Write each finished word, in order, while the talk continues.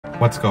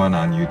What's going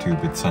on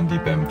YouTube? It's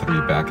Sundeep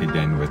M3 back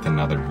again with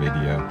another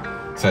video.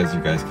 So as you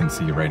guys can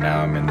see right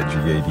now, I'm in the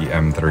G80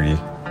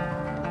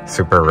 M3.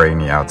 Super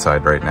rainy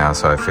outside right now,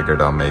 so I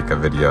figured I'll make a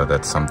video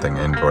that's something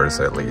indoors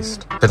at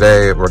least.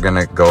 Today we're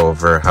gonna go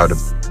over how to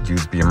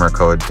use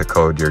BimmerCode to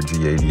code your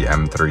G80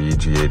 M3,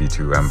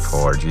 G82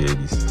 M4,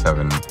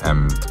 G87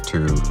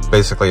 M2,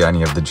 basically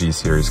any of the G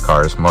series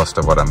cars. Most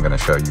of what I'm gonna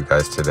show you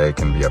guys today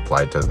can be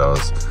applied to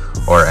those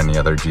or any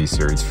other G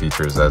series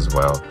features as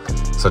well.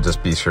 So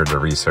just be sure to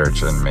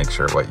research and make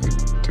sure what you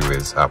do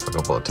is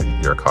applicable to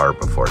your car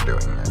before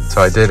doing it.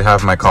 So I did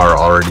have my car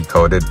already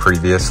coded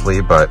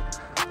previously, but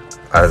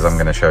as I'm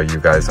going to show you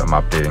guys, I'm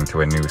updating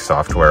to a new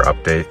software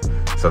update.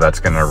 So that's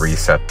going to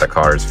reset the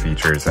car's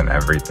features and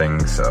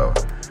everything. So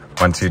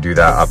once you do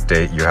that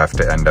update, you have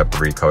to end up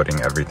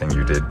recoding everything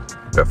you did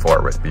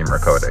before with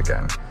BimmerCode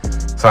again.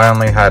 So I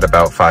only had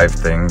about 5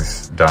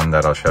 things done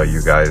that I'll show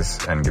you guys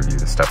and give you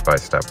the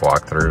step-by-step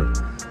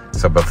walkthrough.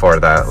 So before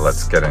that,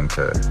 let's get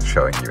into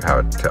showing you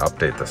how to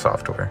update the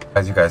software.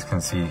 As you guys can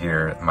see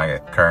here, my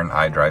current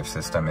iDrive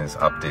system is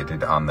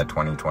updated on the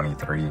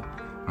 2023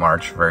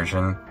 March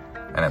version,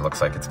 and it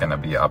looks like it's going to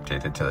be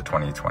updated to the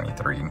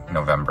 2023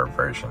 November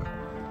version.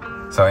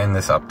 So in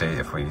this update,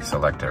 if we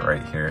select it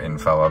right here,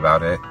 info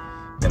about it,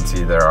 you can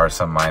see there are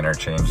some minor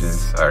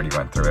changes. I already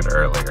went through it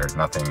earlier,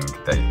 nothing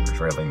that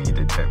really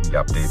needed to be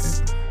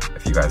updated.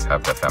 If you guys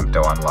have the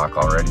Femto unlock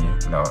already,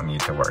 no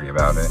need to worry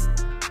about it.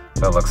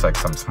 So it looks like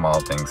some small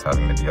things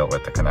having to deal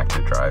with the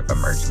connected drive,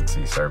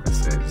 emergency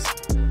services,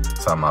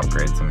 some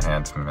upgrades,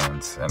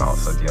 enhancements, and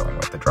also dealing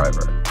with the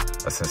driver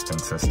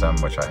assistance system,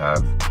 which I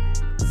have,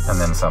 and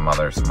then some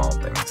other small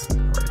things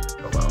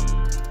right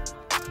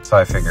below. So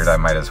I figured I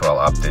might as well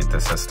update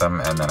the system,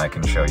 and then I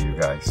can show you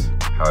guys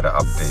how to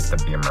update the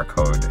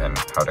BimmerCode and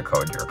how to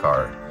code your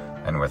car,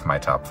 and with my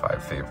top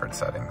 5 favorite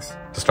settings.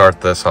 To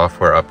start the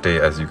software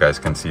update, as you guys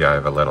can see, I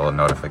have a little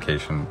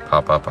notification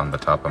pop up on the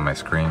top of my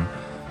screen.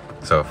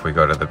 So if we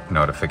go to the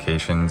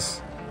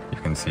notifications, you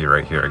can see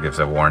right here it gives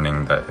a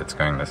warning that it's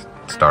going to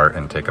start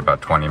and take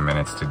about 20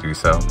 minutes to do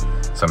so.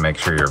 So make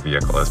sure your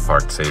vehicle is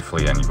parked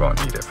safely and you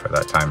won't need it for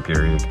that time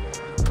period.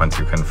 Once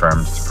you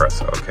confirm, just press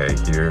OK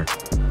here,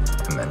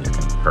 and then you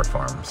can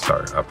perform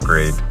start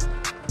upgrade.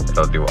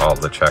 It'll do all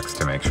the checks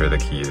to make sure the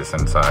key is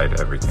inside,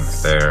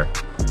 everything's there,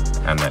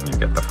 and then you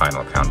get the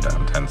final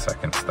countdown, 10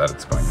 seconds that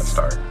it's going to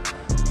start.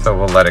 So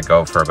we'll let it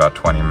go for about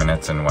 20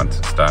 minutes, and once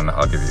it's done,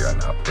 I'll give you an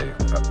update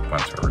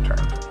once we're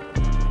returned.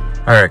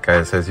 Alright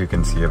guys, as you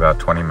can see, about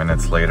 20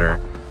 minutes later,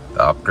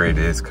 the upgrade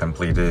is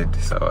completed.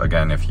 So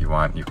again, if you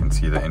want, you can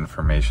see the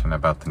information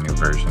about the new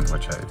version,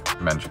 which I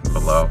mentioned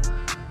below.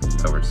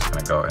 So we're just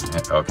going to go and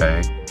hit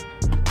OK.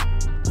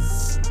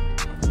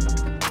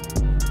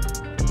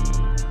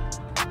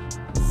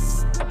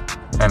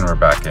 And we're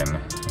back in.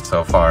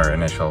 So far,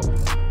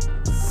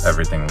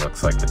 everything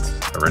looks like it's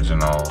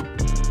original.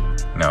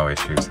 No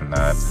issues in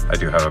that. I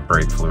do have a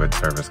brake fluid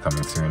service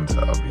coming soon, so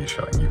I'll be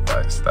showing you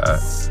guys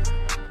that.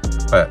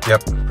 But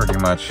yep, pretty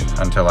much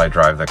until I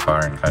drive the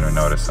car and kind of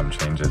notice some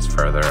changes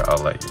further,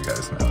 I'll let you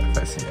guys know if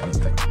I see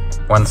anything.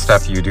 One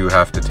step you do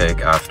have to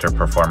take after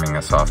performing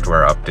a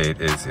software update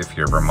is if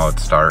your remote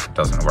start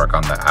doesn't work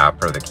on the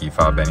app or the key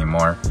fob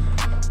anymore.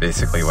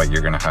 Basically what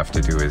you're going to have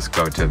to do is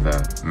go to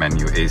the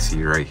menu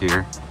AC right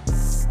here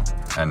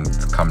and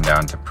come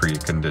down to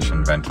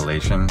preconditioned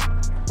ventilation,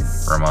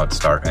 remote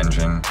start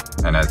engine,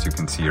 and as you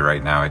can see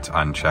right now it's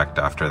unchecked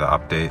after the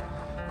update,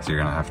 so you're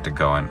gonna have to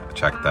go and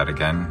check that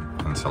again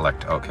and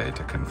select OK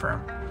to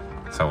confirm.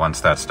 So once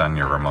that's done,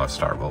 your remote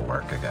start will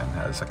work again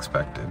as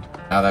expected.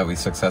 Now that we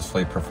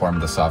successfully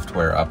performed the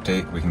software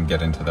update, we can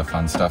get into the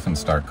fun stuff and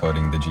start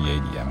coding the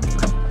G80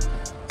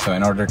 M3. So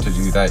in order to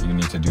do that, you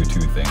need to do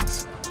 2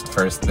 things.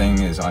 First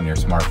thing is on your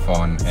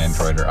smartphone,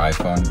 Android or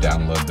iPhone,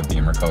 download the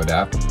BimmerCode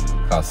app.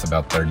 It costs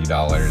about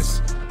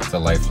 $30. It's a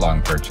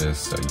lifelong purchase,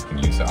 so you can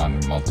use it on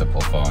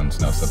multiple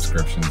phones, no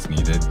subscriptions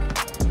needed.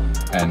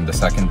 And the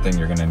second thing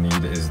you're going to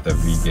need is the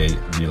V-Gate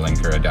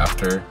V-Linker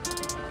adapter.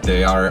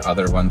 There are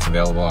other ones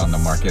available on the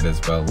market as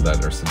well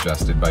that are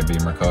suggested by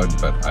BimmerCode,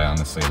 but I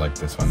honestly like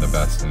this one the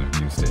best and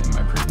have used it in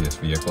my previous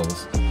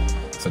vehicles.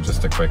 So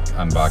just a quick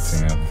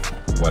unboxing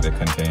of what it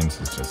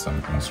contains is just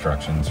some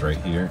instructions right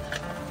here.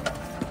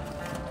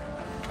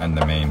 And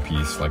the main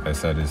piece, like I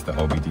said, is the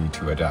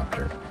OBD2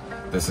 adapter.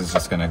 This is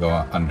just going to go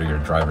under your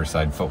driver's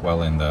side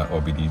footwell in the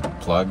OBD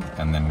plug,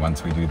 and then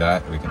once we do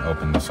that, we can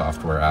open the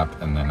software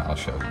app and then I'll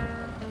show you.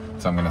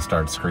 So I'm going to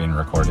start screen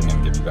recording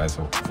and give you guys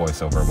a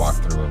voiceover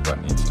walkthrough of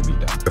what needs to be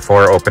done.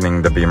 Before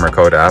opening the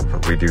BimmerCode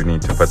app, we do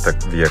need to put the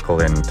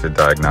vehicle into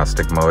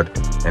diagnostic mode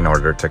in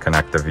order to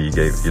connect the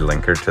V-Gate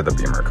V-Linker to the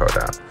BimmerCode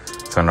app.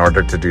 So in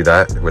order to do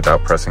that,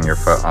 without pressing your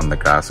foot on the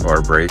gas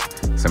or brake,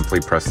 simply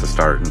press the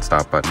start and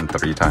stop button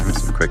 3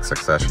 times in quick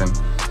succession.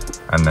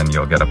 And then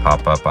you'll get a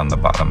pop-up on the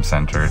bottom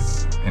center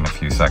in a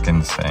few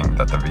seconds saying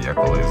that the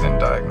vehicle is in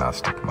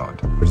diagnostic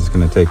mode. We're just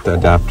going to take the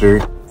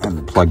adapter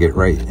and plug it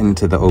right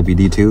into the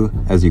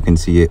OBD2. As you can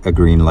see, a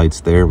green light's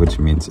there, which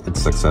means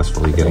it's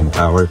successfully getting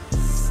power.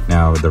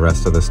 Now the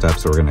rest of the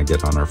steps we're going to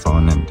get on our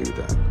phone and do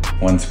that.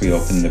 Once we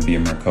open the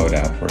BimmerCode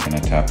app, we're going to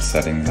tap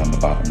Settings on the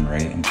bottom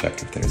right and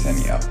check if there's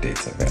any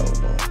updates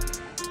available.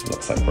 It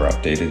looks like we're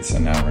updated, so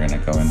now we're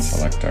going to go and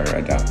select our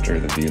adapter,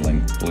 the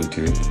V-Link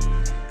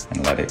Bluetooth,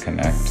 and let it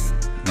connect.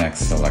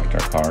 Next, select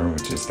our car,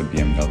 which is the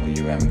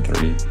BMW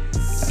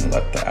M3, and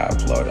let the app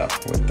load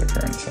up with the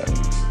current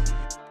settings.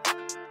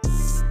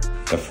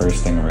 The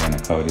first thing we're going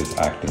to code is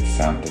active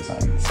sound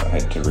design, so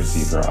head to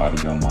receiver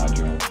audio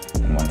module,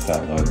 and once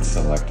that loads,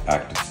 select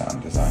active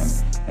sound design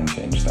and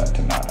change that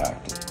to not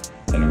active.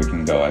 Then we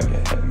can go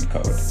ahead and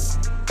code.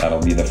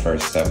 That'll be the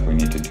first step we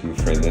need to do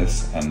for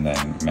this, and then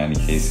in many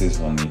cases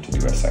we'll need to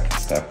do a second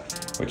step,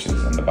 which is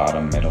in the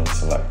bottom middle,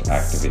 select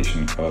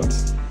activation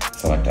codes,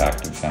 select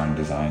active sound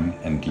design,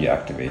 and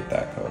deactivate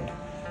that code.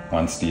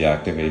 Once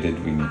deactivated,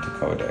 we need to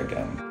code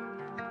again.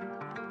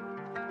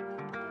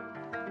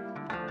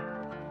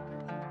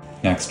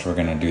 Next, we're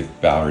going to do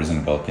Bowers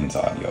and Wilkins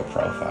audio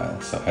profile.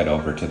 So head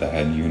over to the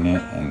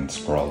Headunit and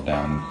scroll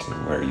down to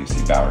where you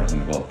see Bowers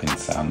and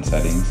Wilkins sound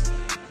settings,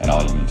 and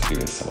all you need to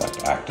do is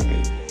select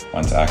activate.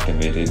 Once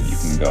activated, you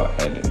can go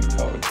ahead and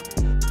code.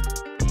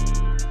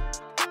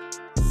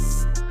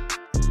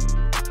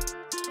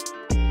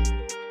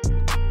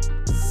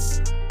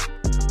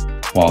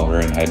 While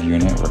we're in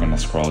Headunit, we're going to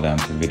scroll down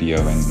to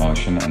Video in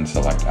Motion and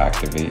select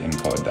Activate and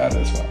code that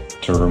as well.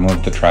 To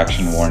remove the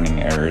traction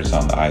warning errors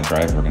on the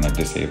iDrive, we're going to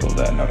disable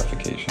that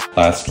notification.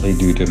 Lastly,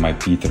 due to my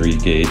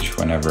P3 gauge,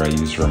 whenever I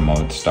use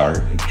remote start,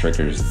 it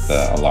triggers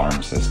the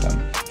alarm system,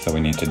 so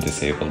we need to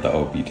disable the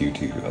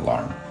OB22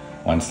 alarm.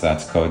 Once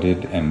that's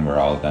coded and we're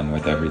all done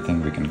with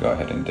everything, we can go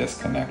ahead and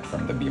disconnect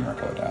from the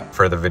BimmerCode app.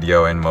 For the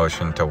Video in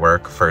Motion to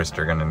work, first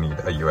you're going to need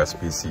a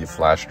USB-C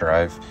flash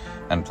drive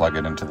and plug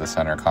it into the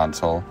center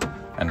console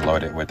and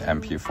load it with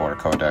MP4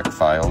 codec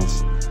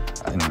files.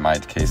 In my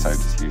case, I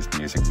just used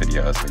music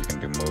videos, but you can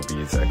do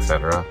movies,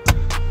 etc.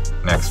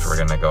 Next, we're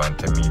going to go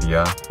into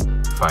Media,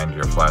 find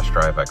your flash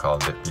drive. I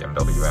called it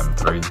BMW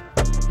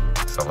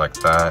M3.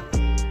 Select that,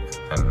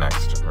 and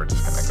next we're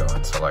just going to go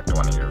and select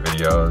one of your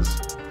videos.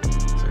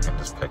 So you can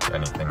just pick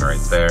anything right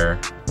there.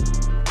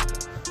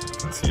 You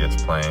can see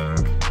it's playing,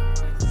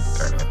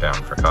 turning it down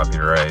for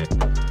copyright.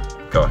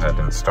 Go ahead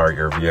and start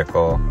your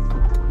vehicle.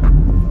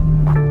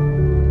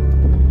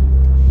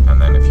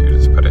 And then if you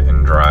just put it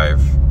in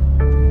drive,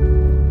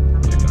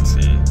 you can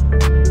see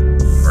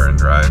we're in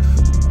drive,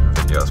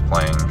 video's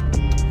playing,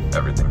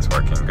 everything's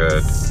working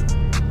good.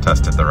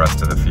 Tested the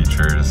rest of the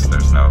features,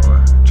 there's no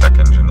check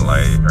engine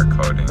light or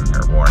coding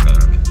or warning,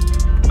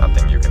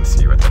 nothing you can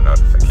see with the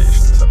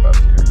notifications above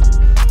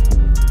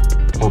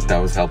here. Hope that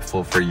was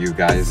helpful for you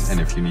guys, and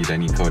if you need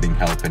any coding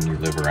help and you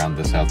live around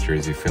the South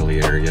Jersey,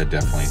 Philly area,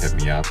 definitely hit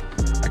me up.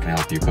 I can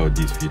help you code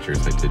these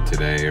features I did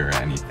today or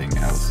anything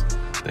else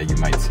that you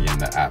might see in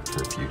the app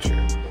for future.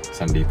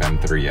 Sandeep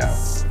M3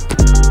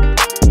 out.